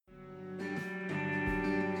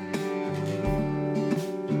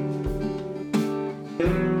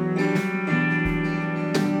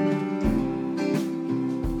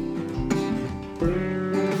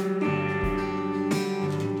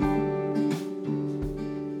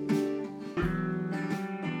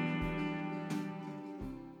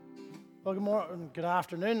Well, good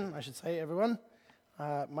afternoon, I should say, everyone.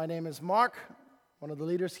 My name is Mark, one of the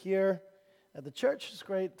leaders here at the church. It's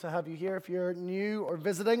great to have you here. If you're new or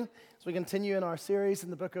visiting, as we continue in our series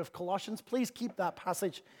in the book of Colossians, please keep that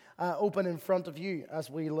passage open in front of you as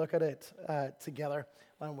we look at it together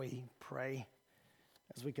when we pray,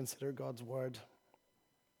 as we consider God's word.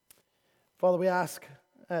 Father, we ask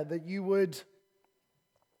that you would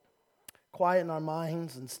quieten our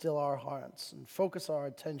minds and still our hearts and focus our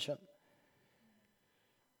attention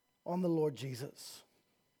on the Lord Jesus.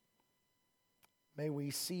 May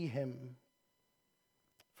we see him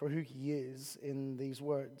for who he is in these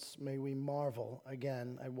words. May we marvel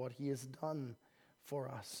again at what he has done for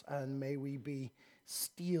us, and may we be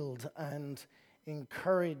steeled and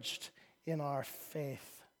encouraged in our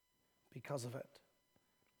faith because of it.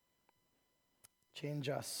 Change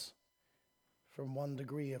us from one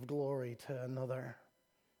degree of glory to another.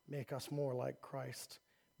 Make us more like Christ.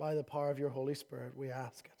 By the power of your Holy Spirit, we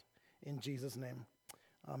ask it. In Jesus' name,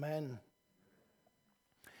 amen.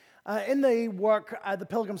 In the work, The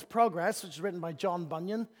Pilgrim's Progress, which was written by John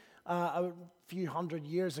Bunyan a few hundred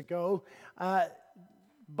years ago,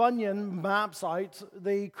 Bunyan maps out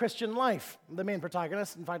the Christian life. The main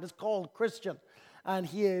protagonist, in fact, is called Christian, and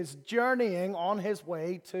he is journeying on his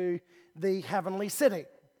way to the heavenly city.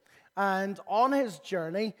 And on his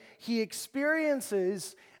journey, he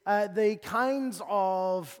experiences the kinds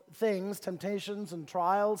of things, temptations and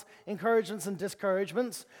trials, encouragements and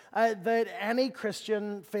discouragements that any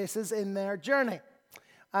Christian faces in their journey.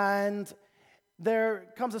 And there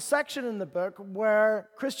comes a section in the book where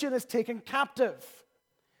Christian is taken captive.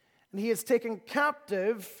 And he is taken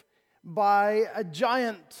captive by a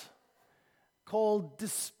giant called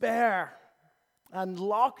despair and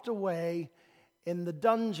locked away in the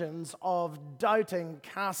dungeons of Doubting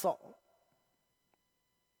Castle.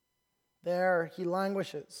 There he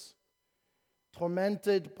languishes,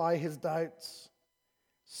 tormented by his doubts,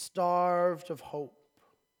 starved of hope.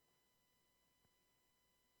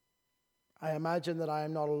 I imagine that I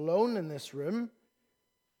am not alone in this room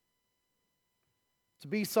to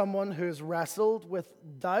be someone who has wrestled with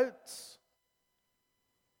doubts.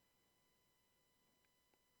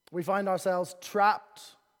 We find ourselves trapped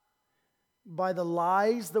by the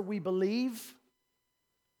lies that we believe.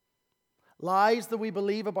 Lies that we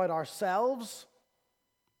believe about ourselves.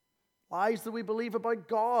 Lies that we believe about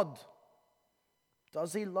God.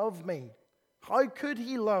 Does he love me? How could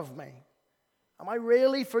he love me? Am I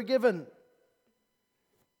really forgiven?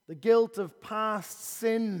 The guilt of past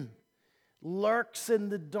sin lurks in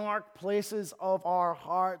the dark places of our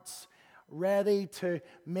hearts, ready to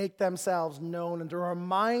make themselves known and to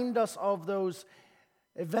remind us of those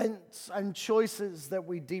events and choices that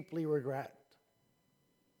we deeply regret.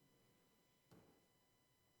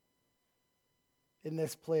 In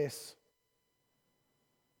this place,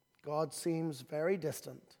 God seems very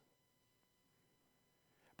distant.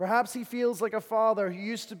 Perhaps he feels like a father who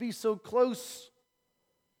used to be so close,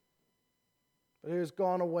 but who has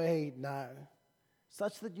gone away now,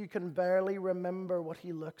 such that you can barely remember what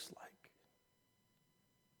he looks like.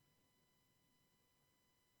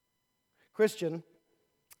 Christian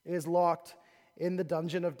is locked in the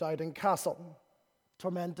dungeon of Doubting Castle,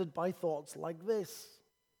 tormented by thoughts like this.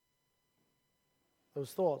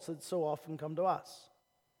 Those thoughts that so often come to us.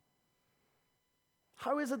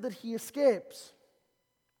 How is it that he escapes?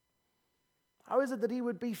 How is it that he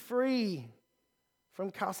would be free from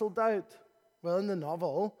Castle Doubt? Well, in the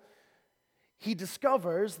novel, he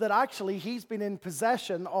discovers that actually he's been in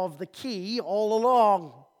possession of the key all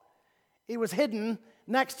along. It was hidden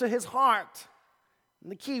next to his heart. And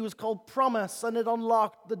the key was called Promise, and it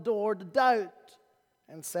unlocked the door to doubt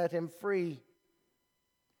and set him free.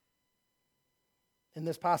 In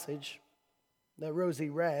this passage that Rosie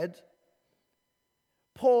read,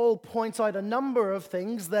 Paul points out a number of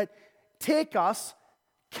things that take us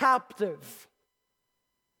captive,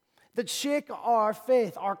 that shake our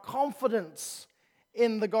faith, our confidence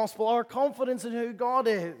in the gospel, our confidence in who God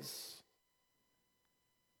is.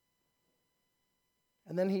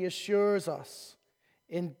 And then he assures us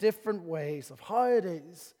in different ways of how it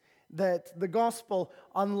is that the gospel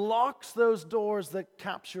unlocks those doors that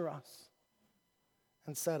capture us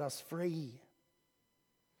and set us free.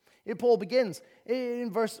 Paul begins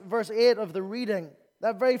in verse 8 of the reading,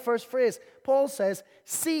 that very first phrase. Paul says,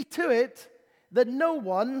 "See to it that no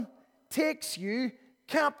one takes you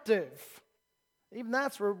captive." Even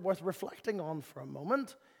that's worth reflecting on for a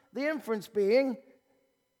moment. The inference being,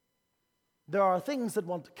 there are things that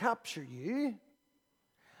want to capture you,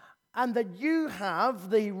 and that you have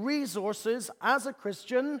the resources as a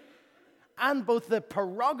Christian and both the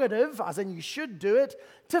prerogative, as in you should do it,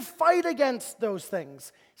 to fight against those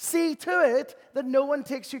things. See to it that no one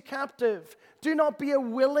takes you captive. Do not be a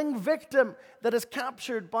willing victim that is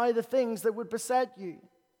captured by the things that would beset you.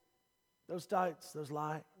 Those doubts, those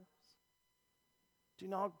lies. Do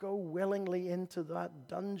not go willingly into that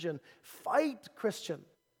dungeon. Fight, Christian.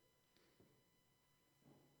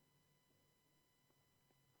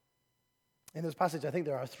 In this passage, I think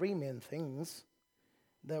there are three main things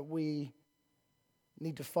that we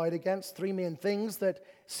need to fight against. Three main things that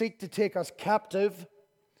seek to take us captive.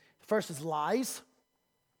 The first is lies.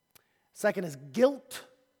 Second is guilt.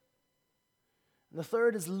 And the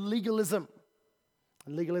third is legalism.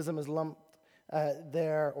 And legalism is lumped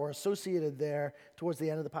there or associated there towards the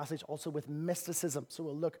end of the passage also with mysticism. So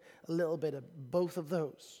we'll look a little bit at both of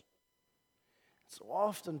those. So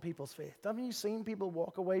often people's faith. Haven't you seen people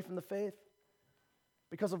walk away from the faith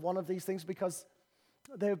because of one of these things? Because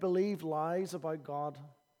they believe lies about God.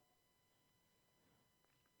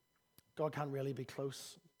 God can't really be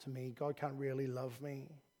close to me. God can't really love me.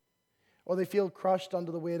 Or they feel crushed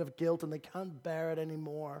under the weight of guilt and they can't bear it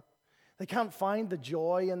anymore. They can't find the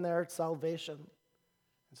joy in their salvation.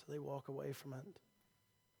 And so they walk away from it.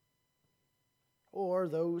 Or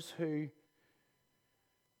those who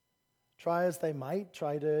try as they might,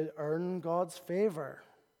 try to earn God's favor.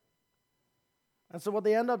 And so what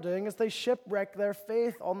they end up doing is they shipwreck their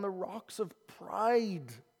faith on the rocks of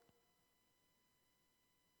pride.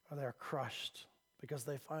 Or they're crushed because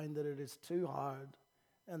they find that it is too hard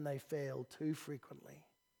and they fail too frequently.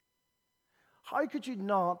 How could you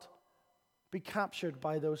not be captured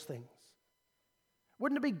by those things?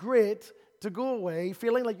 Wouldn't it be great to go away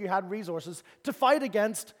feeling like you had resources to fight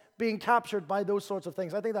against being captured by those sorts of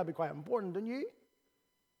things? I think that'd be quite important, don't you?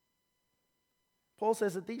 Paul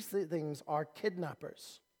says that these things are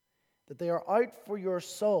kidnappers, that they are out for your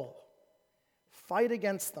soul. Fight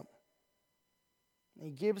against them. And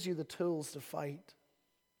he gives you the tools to fight.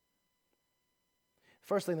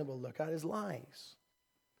 First thing that we'll look at is lies.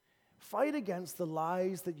 Fight against the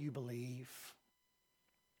lies that you believe.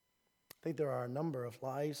 I think there are a number of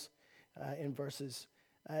lies in verses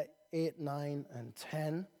 8, 9, and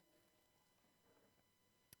 10.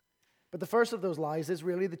 But the first of those lies is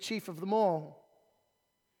really the chief of them all.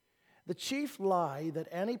 The chief lie that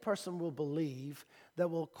any person will believe that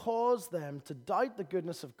will cause them to doubt the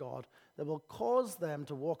goodness of God, that will cause them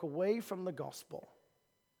to walk away from the gospel,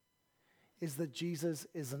 is that Jesus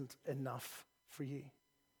isn't enough for you.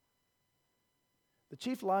 The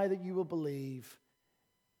chief lie that you will believe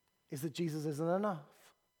is that Jesus isn't enough.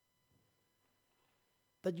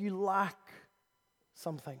 That you lack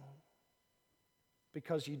something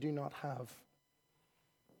because you do not have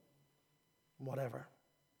whatever.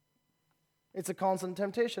 It's a constant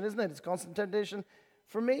temptation, isn't it? It's a constant temptation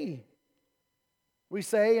for me. We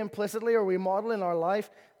say implicitly or we model in our life,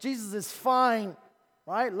 Jesus is fine,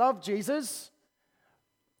 right? Love Jesus,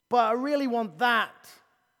 but I really want that.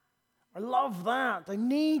 I love that. I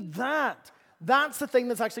need that. That's the thing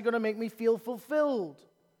that's actually going to make me feel fulfilled.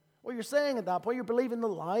 What you're saying at that point, you're believing the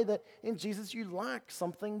lie that in Jesus you lack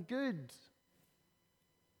something good.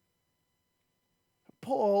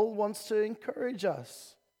 Paul wants to encourage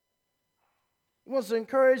us. He wants to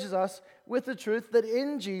encourage us with the truth that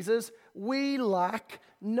in Jesus we lack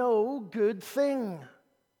no good thing.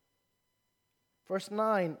 Verse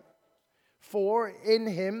 9, for in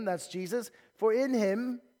him, that's Jesus, for in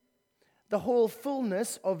him the whole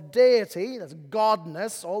fullness of deity, that's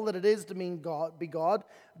godness, all that it is to mean God, be God,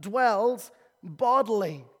 dwells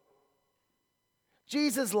bodily.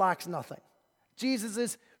 Jesus lacks nothing. Jesus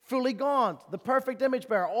is fully God, the perfect image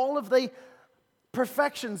bearer. All of the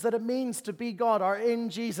perfections that it means to be God are in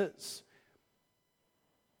Jesus.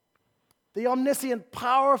 The omniscient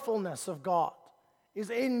powerfulness of God is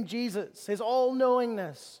in Jesus, his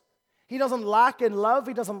all-knowingness. He doesn't lack in love.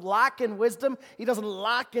 He doesn't lack in wisdom. He doesn't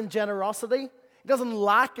lack in generosity. He doesn't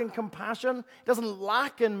lack in compassion. He doesn't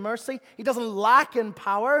lack in mercy. He doesn't lack in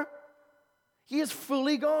power. He is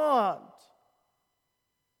fully God.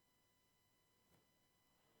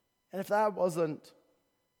 And if that wasn't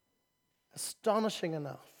astonishing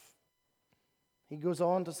enough, he goes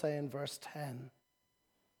on to say in verse 10,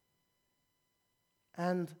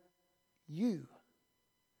 and you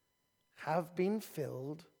have been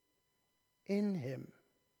filled in him.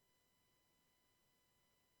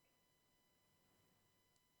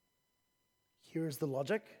 Here's the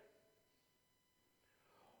logic.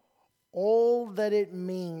 All that it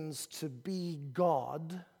means to be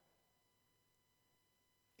God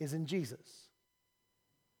is in Jesus.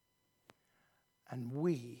 And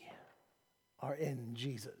we are in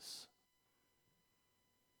Jesus.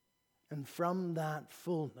 And from that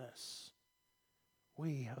fullness,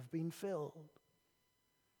 we have been filled.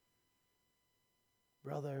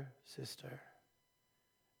 Brother, sister,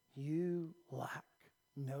 you lack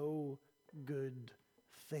no good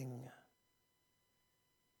thing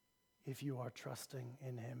if you are trusting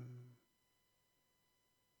in him.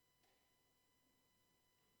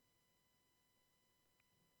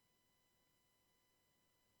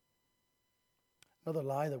 Another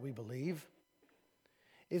lie that we believe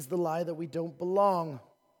is the lie that we don't belong.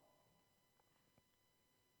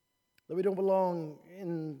 That we don't belong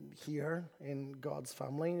in here, in God's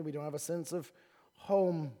family. We don't have a sense of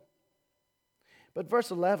home. But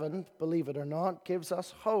verse 11, believe it or not, gives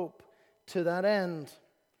us hope to that end.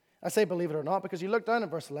 I say believe it or not because you look down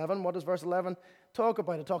at verse 11. What does verse 11 talk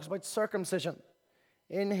about? It talks about circumcision.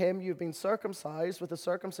 In him you've been circumcised with a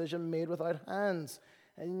circumcision made without hands.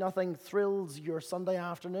 And nothing thrills your Sunday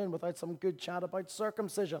afternoon without some good chat about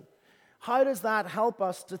circumcision. How does that help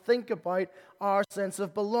us to think about our sense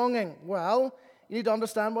of belonging? Well, you need to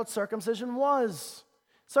understand what circumcision was.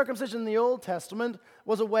 Circumcision in the Old Testament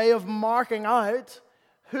was a way of marking out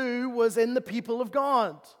who was in the people of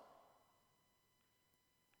God.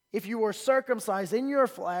 If you were circumcised in your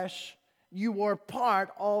flesh, you were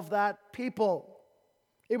part of that people.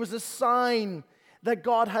 It was a sign that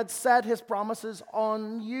God had set his promises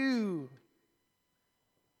on you,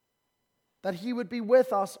 that he would be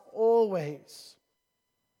with us always.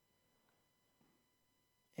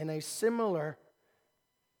 In a similar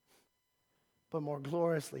but more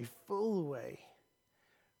gloriously full way,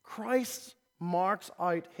 Christ marks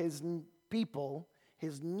out his people,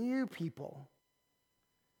 his new people,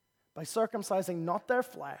 by circumcising not their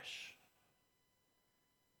flesh,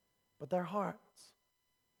 but their hearts.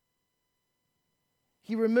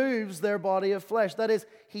 He removes their body of flesh. That is,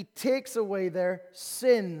 he takes away their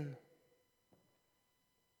sin.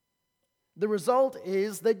 The result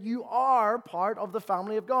is that you are part of the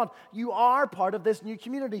family of God. You are part of this new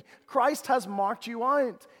community. Christ has marked you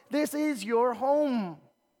out. This is your home.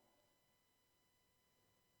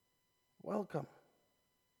 Welcome.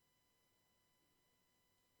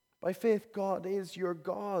 By faith, God is your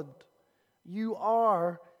God. You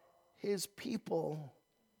are his people.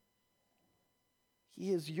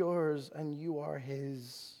 He is yours and you are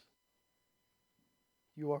his.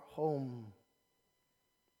 You are home.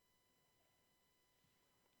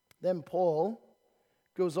 Then Paul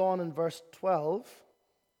goes on in verse 12.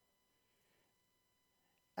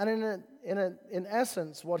 And in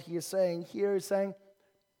essence, what he is saying here is saying,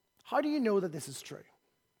 how do you know that this is true?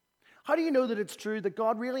 How do you know that it's true that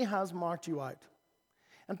God really has marked you out?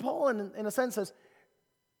 And Paul, in a sense, says,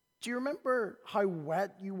 do you remember how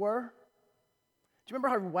wet you were? Do you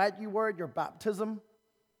remember how wet you were at your baptism?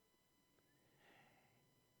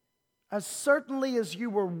 As certainly as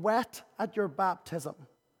you were wet at your baptism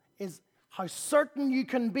is how certain you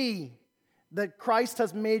can be that Christ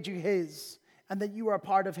has made you his and that you are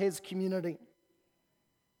part of his community.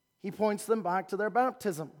 He points them back to their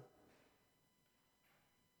baptism.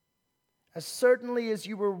 As certainly as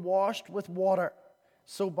you were washed with water,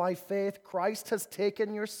 so by faith Christ has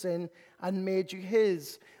taken your sin and made you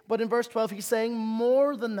his. But in verse 12 he's saying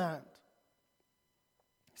more than that.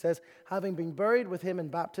 He says, having been buried with him in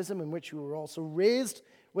baptism, in which you were also raised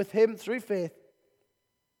with him through faith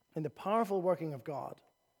in the powerful working of God,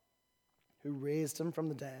 who raised him from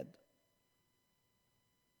the dead.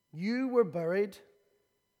 You were buried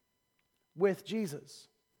with Jesus.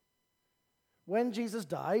 When Jesus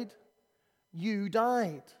died, you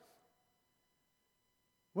died.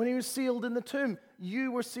 When he was sealed in the tomb,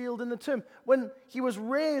 you were sealed in the tomb. When he was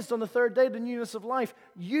raised on the third day to newness of life,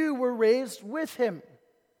 you were raised with him.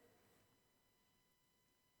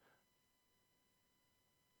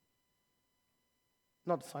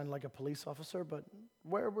 Not to sound like a police officer, but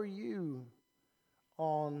where were you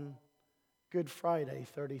on Good Friday,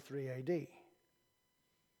 33 AD?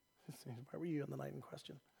 Where were you on the night in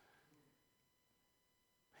question?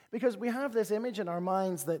 Because we have this image in our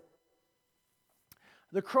minds that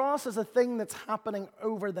the cross is a thing that's happening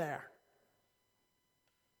over there.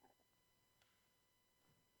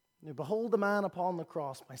 You behold the man upon the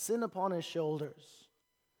cross, my sin upon his shoulders.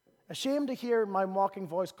 Ashamed to hear my mocking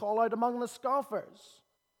voice call out among the scoffers.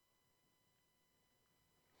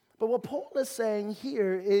 But what Paul is saying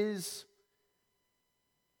here is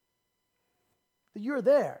that you're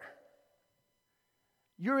there.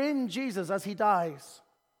 You're in Jesus as he dies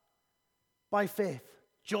by faith,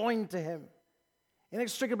 joined to him,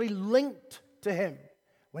 inextricably linked to him.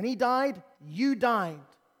 When he died, you died.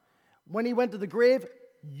 When he went to the grave,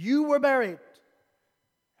 you were buried.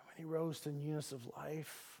 And when he rose to newness of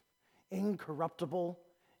life, incorruptible,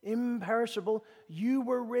 imperishable. You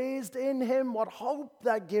were raised in him. What hope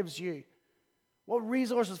that gives you. What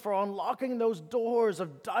resources for unlocking those doors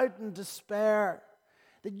of doubt and despair.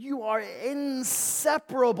 That you are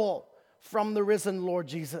inseparable from the risen Lord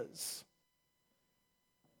Jesus.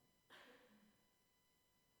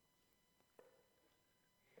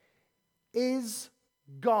 Is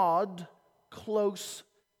God close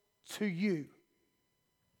to you?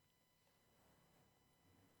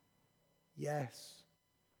 Yes.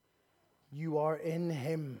 You are in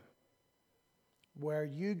him. Where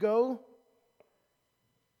you go,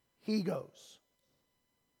 he goes.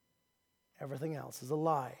 Everything else is a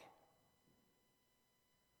lie.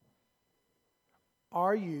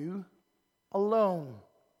 Are you alone?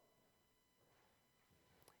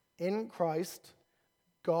 In Christ,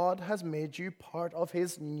 God has made you part of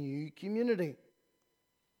his new community.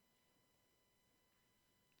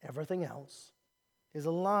 Everything else is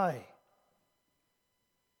a lie.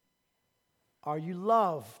 Are you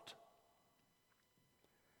loved?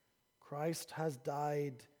 Christ has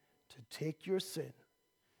died to take your sin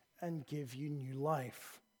and give you new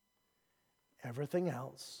life. Everything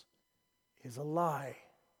else is a lie.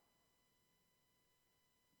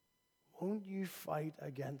 Won't you fight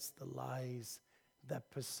against the lies that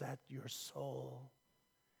beset your soul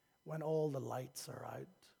when all the lights are out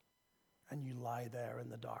and you lie there in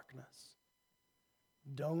the darkness?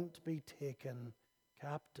 Don't be taken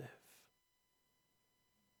captive.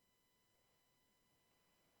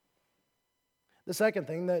 The second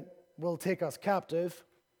thing that will take us captive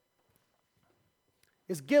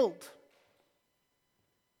is guilt.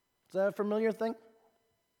 Is that a familiar thing?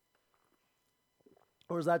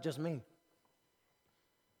 Or is that just me?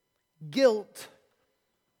 Guilt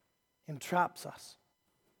entraps us.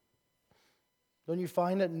 Don't you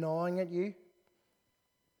find it gnawing at you?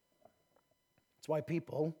 That's why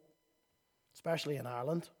people, especially in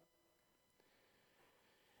Ireland,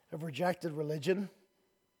 have rejected religion.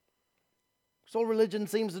 Because all religion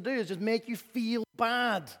seems to do is just make you feel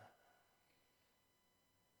bad.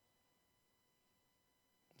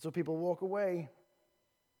 So people walk away.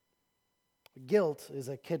 Guilt is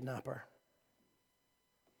a kidnapper.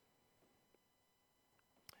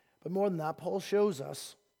 But more than that, Paul shows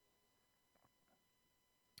us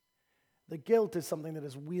that guilt is something that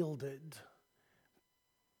is wielded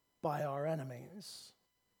by our enemies.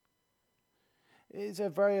 It's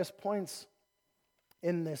at various points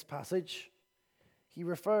in this passage. He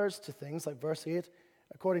refers to things like verse 8,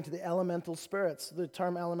 according to the elemental spirits. The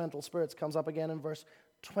term elemental spirits comes up again in verse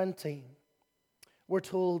 20. We're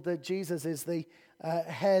told that Jesus is the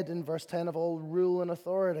head in verse 10 of all rule and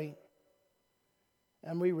authority.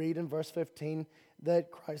 And we read in verse 15 that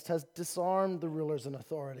Christ has disarmed the rulers and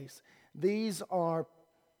authorities. These are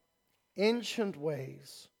ancient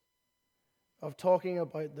ways of talking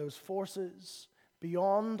about those forces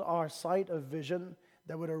beyond our sight of vision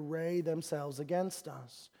that would array themselves against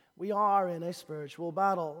us. We are in a spiritual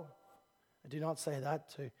battle. I do not say that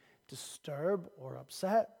to disturb or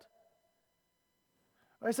upset.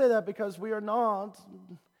 I say that because we are not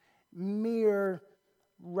mere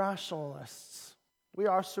rationalists. We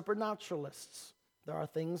are supernaturalists. There are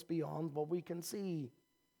things beyond what we can see.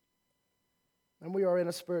 And we are in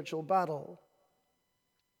a spiritual battle.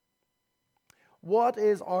 What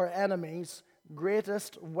is our enemy's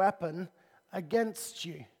greatest weapon against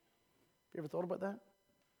you? Have you ever thought about that?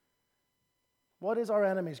 What is our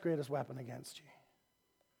enemy's greatest weapon against you?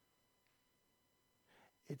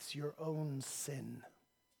 It's your own sin.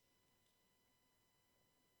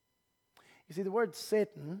 You see, the word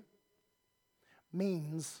Satan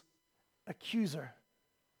means accuser.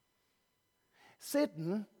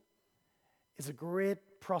 Satan is a great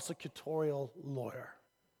prosecutorial lawyer.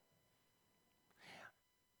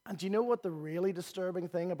 And do you know what the really disturbing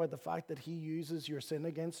thing about the fact that he uses your sin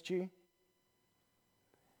against you?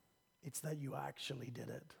 It's that you actually did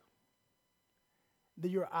it. That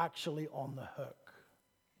you're actually on the hook.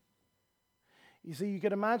 You see, you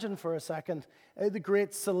could imagine for a second the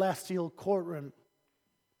great celestial courtroom.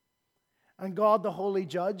 And God, the holy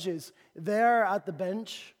judge, is there at the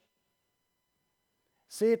bench.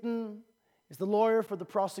 Satan is the lawyer for the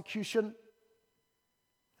prosecution.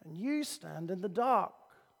 And you stand in the dock.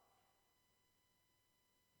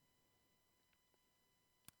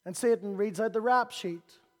 And Satan reads out the rap sheet.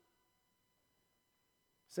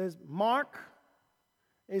 It says, Mark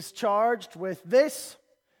is charged with this,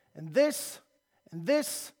 and this, and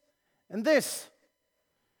this, and this.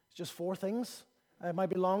 It's just 4 things. It might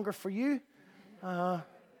be longer for you. And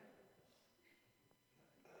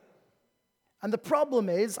the problem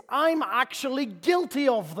is, I'm actually guilty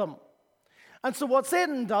of them. And so what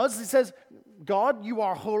Satan does, he says, God, you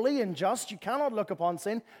are holy and just. You cannot look upon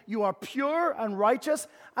sin. You are pure and righteous,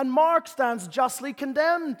 and Mark stands justly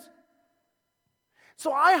condemned.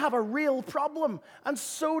 So I have a real problem, and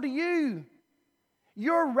so do you.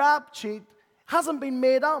 Your rap sheet hasn't been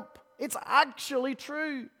made up. It's actually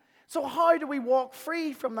true. So how do we walk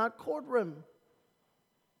free from that courtroom?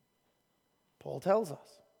 Paul tells us.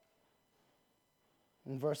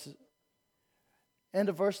 End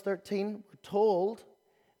of verse 13, we're told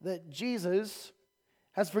that Jesus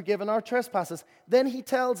has forgiven our trespasses. Then he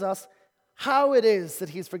tells us how it is that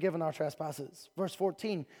he's forgiven our trespasses. Verse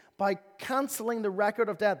 14, by canceling the record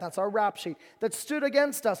of debt, that's our rap sheet, that stood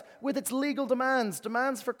against us with its legal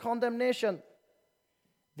demands for condemnation.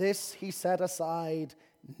 This he set aside,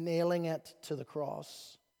 nailing it to the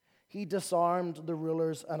cross. He disarmed the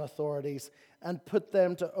rulers and authorities and put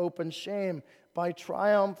them to open shame by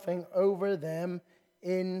triumphing over them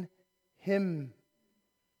in him.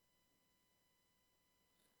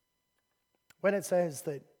 When it says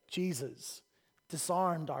that Jesus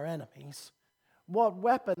disarmed our enemies, what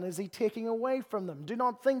weapon is he taking away from them? Do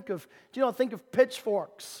not think of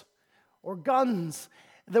pitchforks or guns.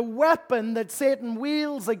 The weapon that Satan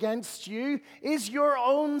wields against you is your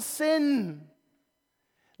own sin,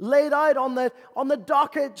 laid out on the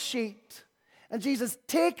docket sheet. And Jesus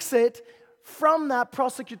takes it from that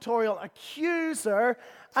prosecutorial accuser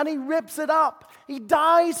and he rips it up. He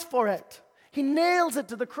dies for it. He nails it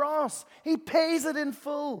to the cross. He pays it in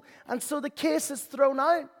full. And so the case is thrown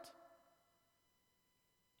out.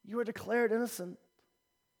 You are declared innocent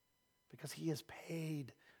because he has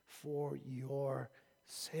paid for your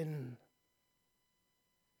sin.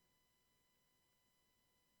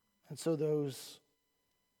 And so those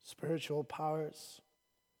spiritual powers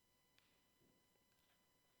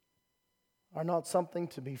are not something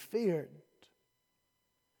to be feared.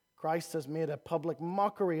 Christ has made a public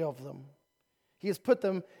mockery of them. He has put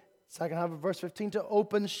them, second half of verse 15, to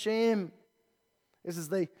open shame. This is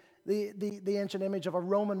the ancient image of a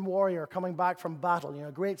Roman warrior coming back from battle,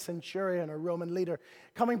 a great centurion or Roman leader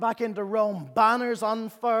coming back into Rome, banners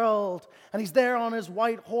unfurled, and he's there on his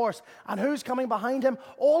white horse. And who's coming behind him?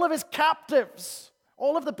 All of his captives,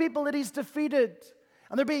 all of the people that he's defeated.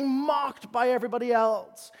 And they're being mocked by everybody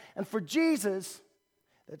else. And for Jesus,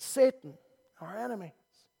 that's Satan, our enemy.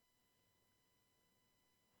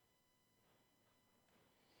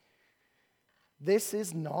 This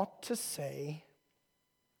is not to say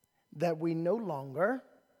that we no longer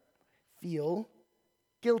feel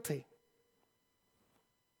guilty.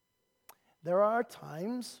 There are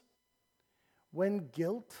times when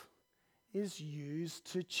guilt is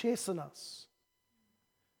used to chasten us.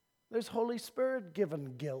 There's Holy Spirit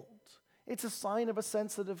given guilt. It's a sign of a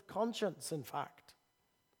sensitive conscience, in fact.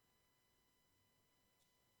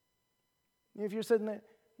 If you're sitting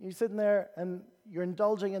there and you're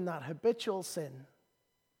indulging in that habitual sin,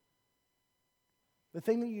 the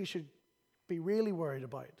thing that you should be really worried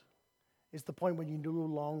about is the point when you no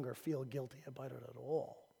longer feel guilty about it at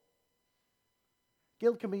all.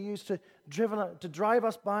 Guilt can be used to drive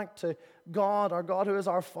us back to God, our God who is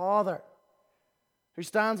our Father, who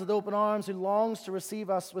stands with open arms, who longs to receive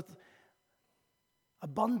us with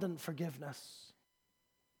abundant forgiveness.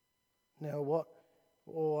 Now, what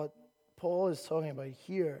Paul is talking about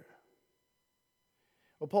here,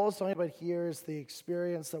 is the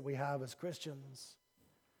experience that we have as Christians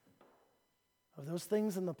of those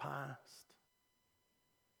things in the past,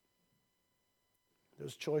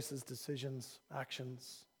 those choices, decisions,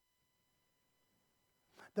 actions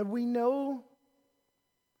that we know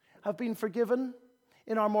have been forgiven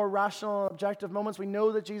in our more rational and objective moments. We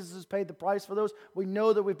know that Jesus has paid the price for those. We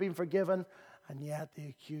know that we've been forgiven, and yet the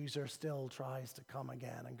accuser still tries to come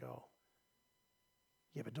again and go,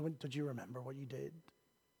 yeah, but don't you remember what you did?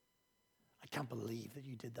 I can't believe that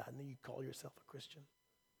you did that and that you call yourself a Christian.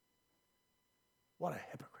 What a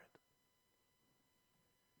hypocrite.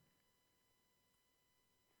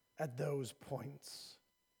 At those points,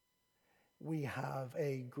 we have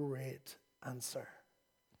a great answer.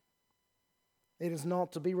 It is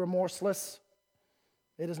not to be remorseless.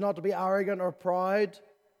 It is not to be arrogant or proud,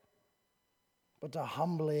 but to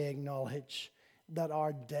humbly acknowledge that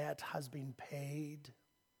our debt has been paid.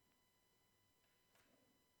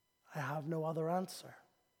 I have no other answer.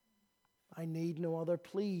 I need no other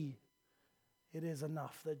plea. It is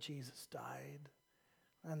enough that Jesus died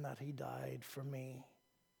and that he died for me.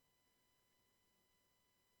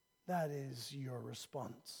 That is your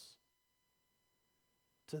response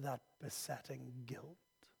to that besetting guilt.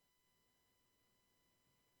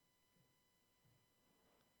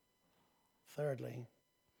 Thirdly,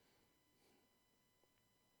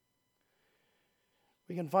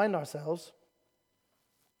 we can find ourselves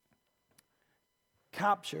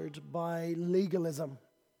captured by legalism.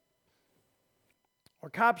 We're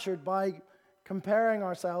captured by comparing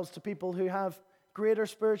ourselves to people who have greater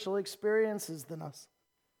spiritual experiences than us.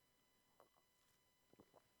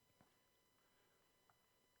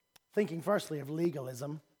 Thinking firstly of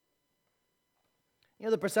legalism,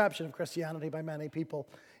 the perception of Christianity by many people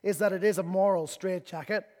is that it is a moral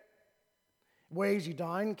straitjacket. It weighs you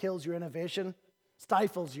down, kills your innovation,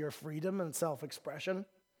 stifles your freedom and self-expression.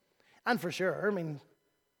 And for sure,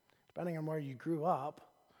 depending on where you grew up,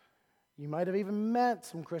 you might have even met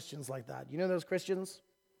some Christians like that. You know those Christians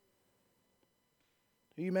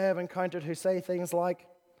who you may have encountered who say things like,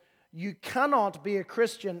 you cannot be a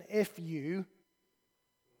Christian if you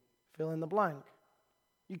fill in the blank.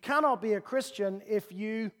 You cannot be a Christian if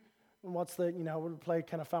you, we'll play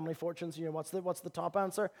kind of family fortunes, what's the top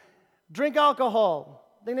answer? Drink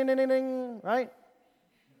alcohol. Ding, ding, ding, ding, ding, right?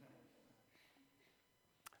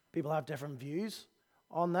 People have different views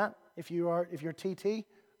on that. If you're TT,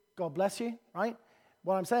 God bless you, right?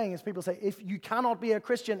 What I'm saying is people say, if you cannot be a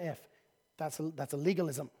Christian that's a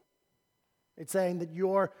legalism. It's saying that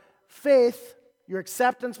your faith, your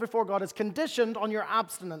acceptance before God is conditioned on your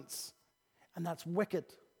abstinence. And that's wicked.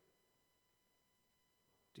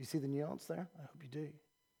 Do you see the nuance there? I hope you do. You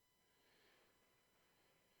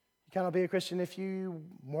cannot be a Christian if you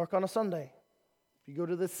work on a Sunday. If you go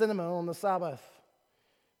to the cinema on the Sabbath.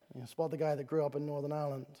 You spot the guy that grew up in Northern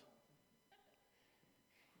Ireland.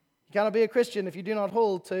 You cannot be a Christian if you do not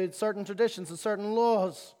hold to certain traditions and certain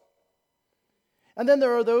laws. And then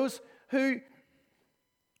there are those who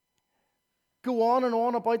go on and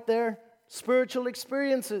on about their spiritual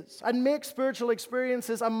experiences and make spiritual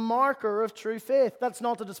experiences a marker of true faith. That's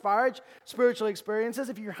not to disparage spiritual experiences.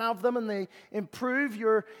 If you have them and they improve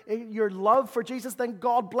your love for Jesus, then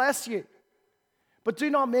God bless you. But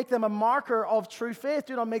do not make them a marker of true faith.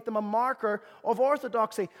 Do not make them a marker of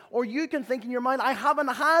orthodoxy. Or you can think in your mind, I haven't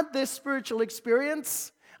had this spiritual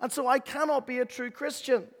experience, and so I cannot be a true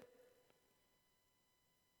Christian.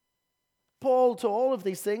 Paul, to all of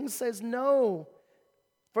these things, says no.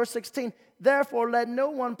 Verse 16, therefore let no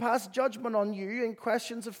one pass judgment on you in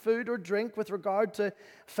questions of food or drink with regard to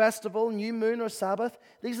festival, new moon, or Sabbath.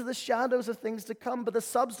 These are the shadows of things to come, but the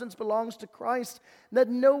substance belongs to Christ. Let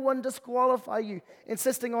no one disqualify you,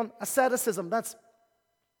 insisting on asceticism. That's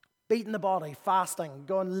beating the body, fasting,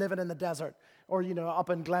 going living in the desert, or, up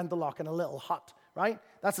in Glendalough in a little hut, right?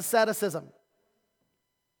 That's asceticism.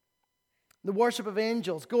 The worship of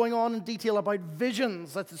angels, going on in detail about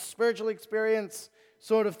visions, that's a spiritual experience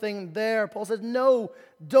sort of thing there. Paul says, no,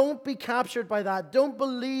 don't be captured by that. Don't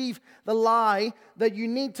believe the lie that you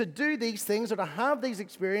need to do these things or to have these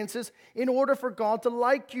experiences in order for God to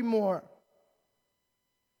like you more.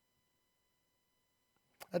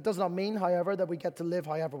 That does not mean, however, that we get to live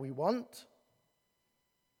however we want.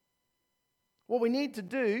 What we need to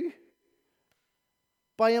do,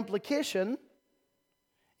 by implication,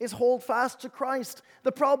 is hold fast to Christ.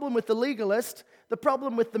 The problem with the legalist, the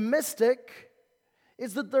problem with the mystic,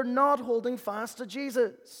 is that they're not holding fast to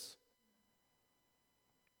Jesus.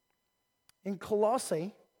 In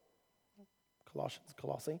Colossae, there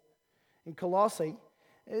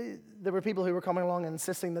were people who were coming along and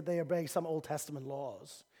insisting that they obey some Old Testament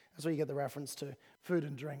laws. That's where you get the reference to food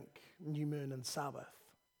and drink, new moon and Sabbath.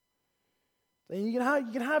 Then you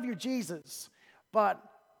can have your Jesus, but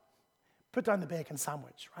put down the bacon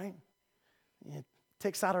sandwich, right?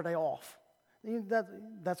 Take Saturday off.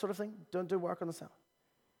 That sort of thing. Don't do work on the Sabbath.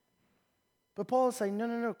 But Paul is saying,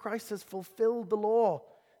 no, Christ has fulfilled the law,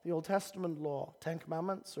 the Old Testament law, 10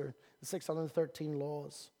 Commandments, or the 613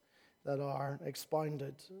 laws that are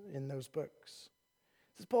expounded in those books.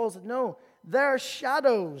 Paul said, no, they're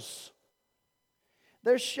shadows.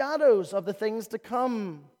 They're shadows of the things to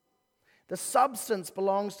come. The substance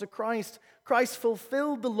belongs to Christ. Christ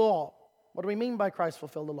fulfilled the law. What do we mean by Christ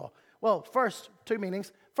fulfilled the law? Well, first, two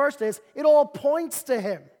meanings. First is, it all points to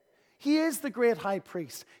him. He is the great high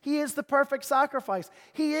priest. He is the perfect sacrifice.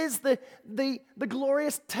 He is the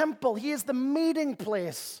glorious temple. He is the meeting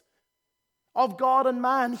place of God and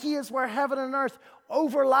man. He is where heaven and earth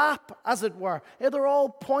overlap, as it were. They're all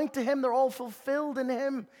point to him. They're all fulfilled in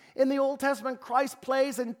him. In the Old Testament, Christ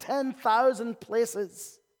plays in 10,000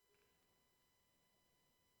 places.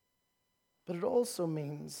 But it also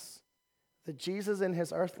means that Jesus in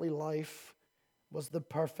his earthly life was the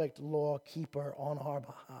perfect law keeper on our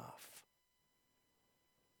behalf.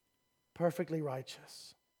 Perfectly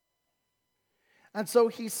righteous. And so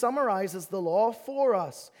he summarizes the law for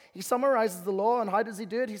us. He summarizes the law, and how does he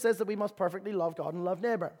do it? He says that we must perfectly love God and love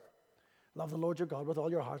neighbor. Love the Lord your God with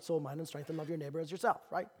all your heart, soul, mind, and strength, and love your neighbor as yourself,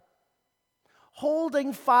 right?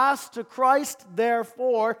 Holding fast to Christ,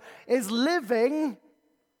 therefore, is living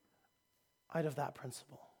out of that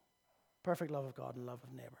principle. Perfect love of God and love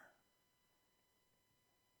of neighbor.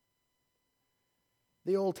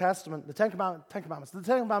 The Old Testament, the Ten Commandments. The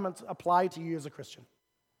Ten Commandments apply to you as a Christian.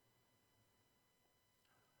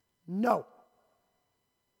 No.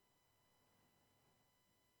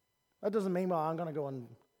 That doesn't mean, well, I'm going to go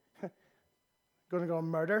and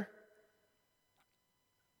murder.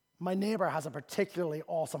 My neighbor has a particularly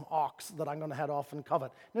awesome ox that I'm going to head off and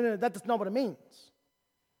covet. No, that's not what it means.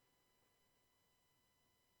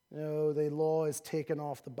 No, the law is taken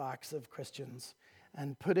off the backs of Christians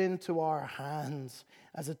and put into our hands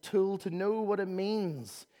as a tool to know what it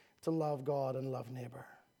means to love God and love neighbor.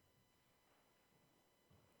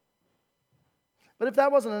 But if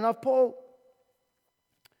that wasn't enough, Paul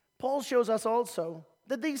shows us also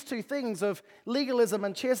that these two things of legalism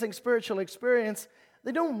and chasing spiritual experience,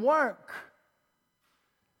 they don't work.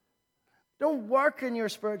 Don't work in your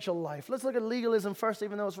spiritual life. Let's look at legalism first,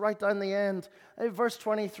 even though it's right down the end. Verse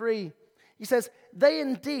 23, he says, they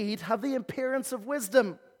indeed have the appearance of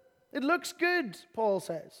wisdom. It looks good, Paul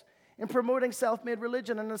says, in promoting self-made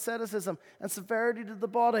religion and asceticism and severity to the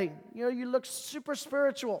body. You look super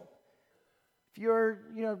spiritual. If you're,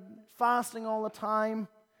 fasting all the time,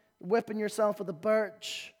 whipping yourself with a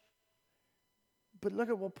birch. But look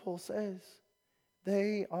at what Paul says.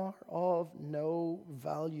 They are of no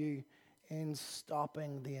value in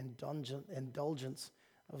stopping the indulgence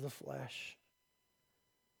of the flesh.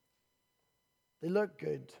 They look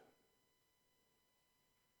good,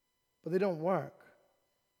 but they don't work.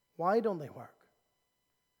 Why don't they work?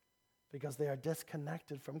 Because they are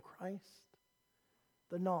disconnected from Christ.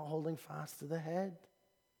 They're not holding fast to the head.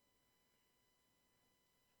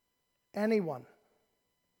 Anyone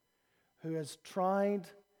who has tried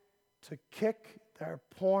to kick their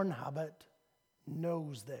porn habit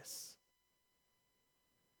knows this.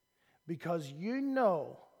 Because you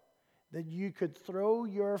know that you could throw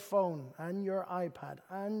your phone and your iPad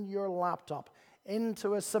and your laptop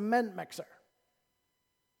into a cement mixer.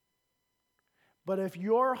 But if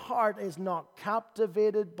your heart is not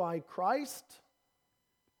captivated by Christ,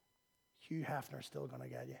 Hugh Hefner's still going to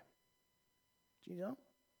get you. Do you know?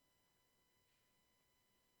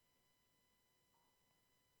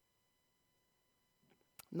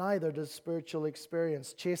 Neither does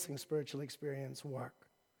chasing spiritual experience work.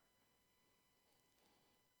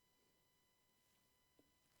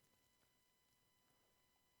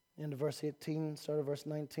 Into verse 18, start of verse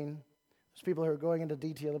 19. There's people who are going into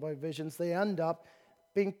detail about visions. They end up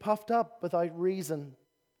being puffed up without reason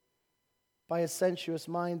by a sensuous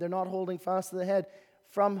mind. They're not holding fast to the head,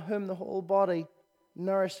 from whom the whole body,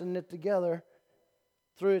 nourished and knit together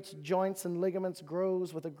through its joints and ligaments,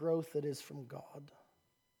 grows with a growth that is from God.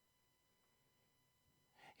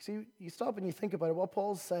 See, you stop and you think about it. What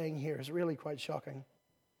Paul's saying here is really quite shocking.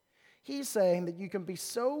 He's saying that you can be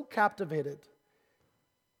so captivated,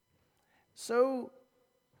 so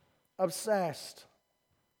obsessed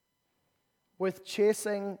with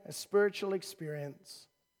chasing a spiritual experience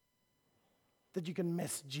that you can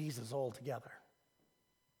miss Jesus altogether.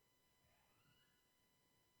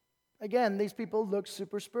 Again, these people look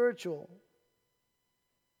super spiritual,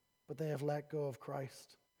 but they have let go of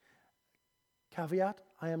Christ. Caveat,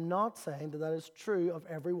 I am not saying that that is true of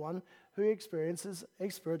everyone who experiences a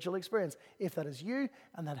spiritual experience. If that is you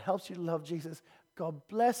and that helps you to love Jesus, God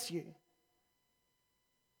bless you.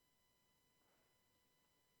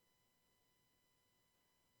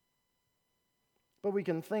 But we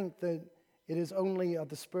can think that it is only at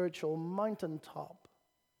the spiritual mountaintop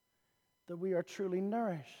that we are truly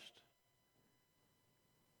nourished,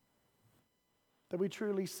 that we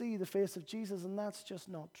truly see the face of Jesus, and that's just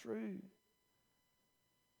not true.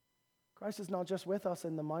 Christ is not just with us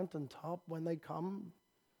in the mountaintop. When they come,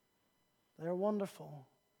 they're wonderful.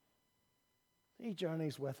 He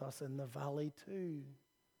journeys with us in the valley too.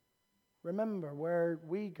 Remember, where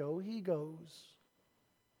we go, He goes.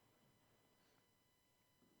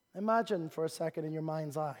 Imagine for a second in your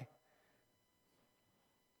mind's eye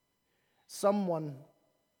someone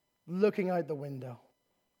looking out the window,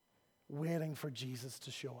 waiting for Jesus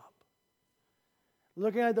to show up.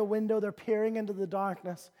 Looking out the window, they're peering into the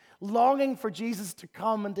darkness, longing for Jesus to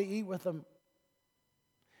come and to eat with them.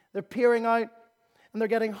 They're peering out, and they're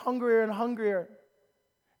getting hungrier and hungrier,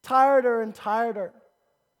 tireder and tireder,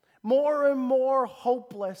 more and more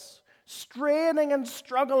hopeless, straining and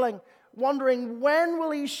struggling, wondering, when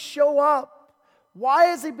will He show up? Why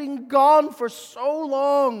has He been gone for so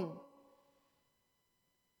long?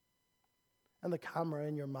 And the camera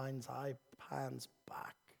in your mind's eye pans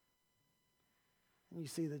back. And you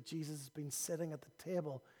see that Jesus has been sitting at the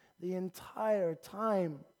table the entire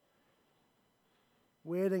time,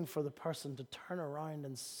 waiting for the person to turn around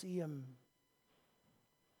and see him.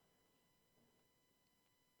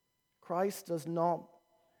 Christ does not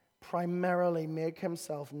primarily make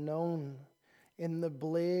himself known in the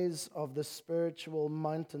blaze of the spiritual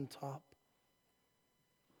mountaintop.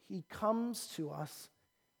 He comes to us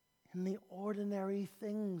in the ordinary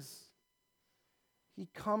things. He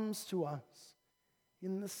comes to us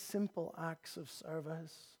in the simple acts of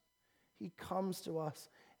service. He comes to us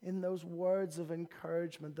in those words of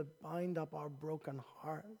encouragement that bind up our broken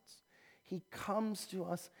hearts. He comes to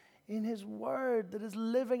us in his word that is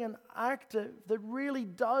living and active, that really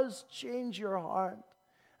does change your heart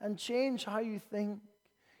and change how you think.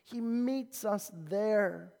 He meets us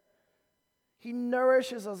there. He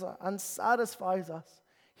nourishes us and satisfies us.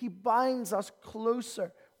 He binds us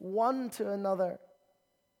closer one to another.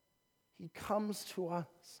 He comes to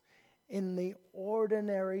us in the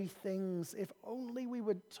ordinary things. If only we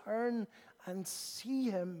would turn and see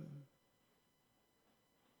him.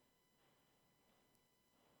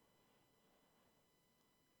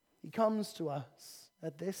 He comes to us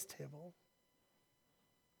at this table,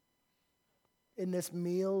 in this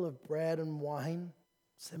meal of bread and wine,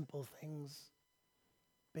 simple things,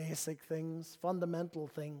 basic things, fundamental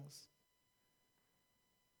things.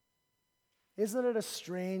 Isn't it a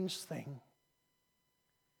strange thing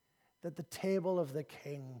that the table of the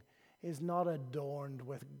king is not adorned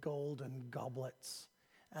with golden goblets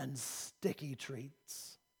and sticky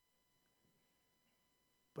treats,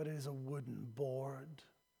 but it is a wooden board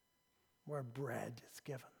where bread is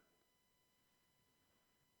given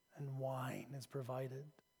and wine is provided?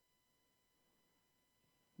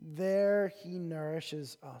 There he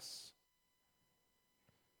nourishes us.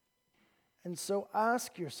 And so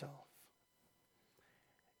ask yourself,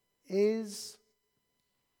 is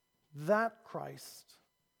that Christ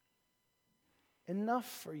enough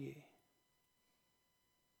for you?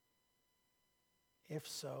 If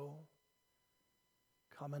so,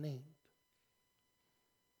 come and eat.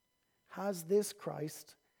 Has this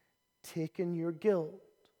Christ taken your guilt,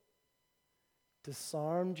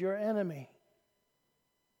 disarmed your enemy?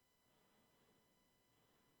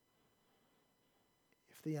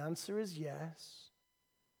 If the answer is yes,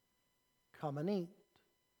 come and eat.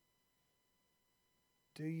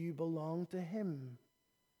 Do you belong to him?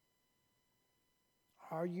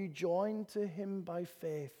 Are you joined to him by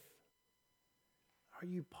faith? Are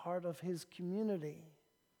you part of his community?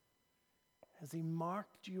 Has he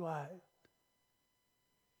marked you out?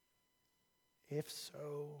 If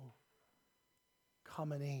so,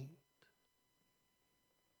 come and eat.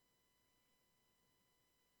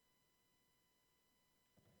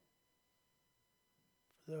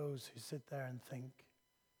 For those who sit there and think,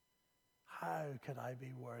 how could I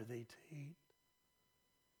be worthy to eat?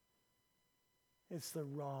 It's the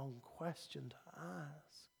wrong question to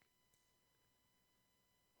ask.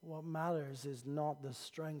 What matters is not the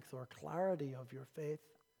strength or clarity of your faith,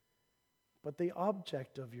 but the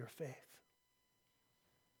object of your faith.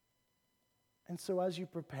 And so as you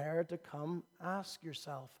prepare to come, ask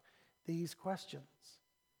yourself these questions.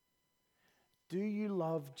 Do you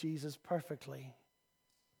love Jesus perfectly?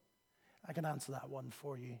 I can answer that one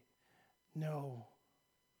for you. No.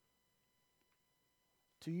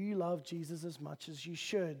 Do you love Jesus as much as you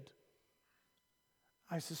should?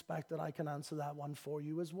 I suspect that I can answer that one for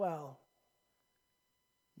you as well.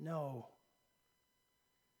 No.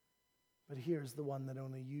 But here's the one that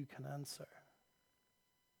only you can answer.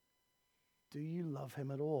 Do you love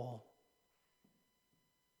him at all?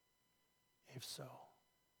 If so,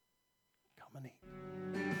 come and eat.